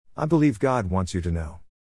I believe God wants you to know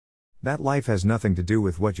that life has nothing to do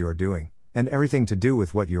with what you are doing, and everything to do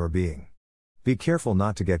with what you are being. Be careful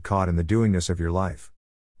not to get caught in the doingness of your life.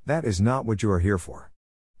 That is not what you are here for.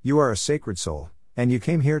 You are a sacred soul, and you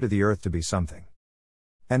came here to the earth to be something.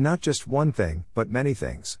 And not just one thing, but many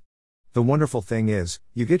things. The wonderful thing is,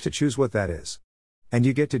 you get to choose what that is. And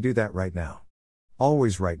you get to do that right now.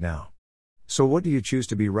 Always right now. So what do you choose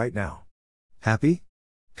to be right now? Happy?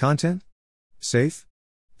 Content? Safe?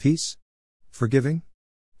 Peace? Forgiving?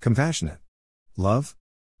 Compassionate? Love?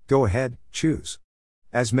 Go ahead, choose.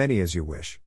 As many as you wish.